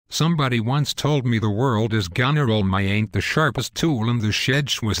Somebody once told me the world is gonna roll my ain't the sharpest tool in the shed.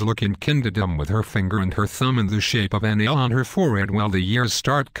 She was looking kinda dumb with her finger and her thumb in the shape of an L on her forehead. Well, the years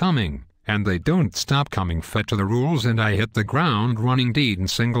start coming, and they don't stop coming. Fed to the rules and I hit the ground running. Deed in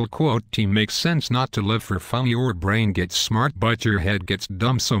single quote. T makes sense not to live for fun. Your brain gets smart but your head gets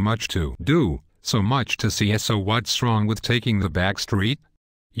dumb. So much to do, so much to see. So what's wrong with taking the back street?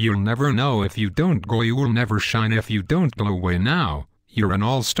 You'll never know if you don't go. You'll never shine if you don't glow. Away now. You're an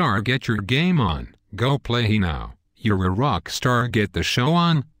all-star, get your game on, go play now. You're a rock star, get the show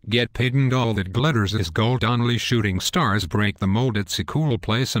on, get paid, and all that glitters is gold. Only shooting stars break the mold. It's a cool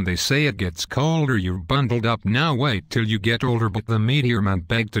place and they say it gets colder. You're bundled up now, wait till you get older. But the meteor man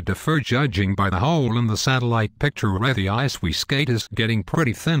begged to defer, judging by the hole in the satellite picture where the ice we skate is getting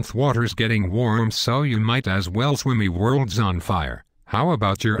pretty thin. The water's getting warm, so you might as well swim. The world's on fire. How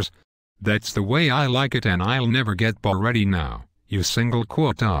about yours? That's the way I like it and I'll never get bored. Ready now. You single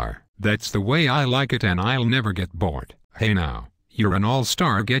quote are. That's the way I like it and I'll never get bored. Hey now, you're an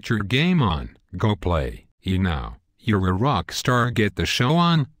all-star, get your game on, go play. Now, you're a rock star, get the show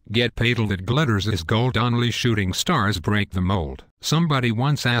on, get paid. All that glitters is gold. Only shooting stars break the mold. Somebody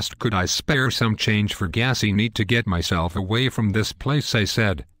once asked, could I spare some change for gas? I need to get myself away from this place. I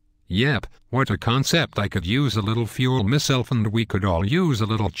said, yep, what a concept. I could use a little fuel myself and we could all use a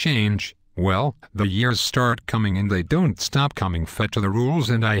little change. Well, the years start coming and they don't stop coming. Fed to the rules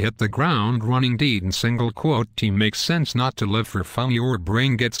and I hit the ground running. Deed in single quote. T makes sense not to live for fun. Your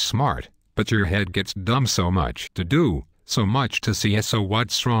brain gets smart, but your head gets dumb. So much to do, so much to see. So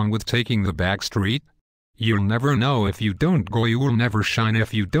what's wrong with taking the back street? You'll never know if you don't go. You'll never shine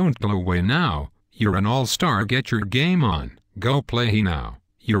if you don't glow. Away now. You're an all-star, get your game on, go play now.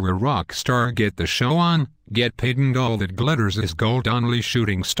 You're a rock star, get the show on, get paid, and all that glitters is gold. Only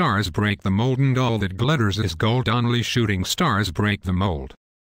shooting stars break the mold, and all that glitters is gold. Only shooting stars break the mold.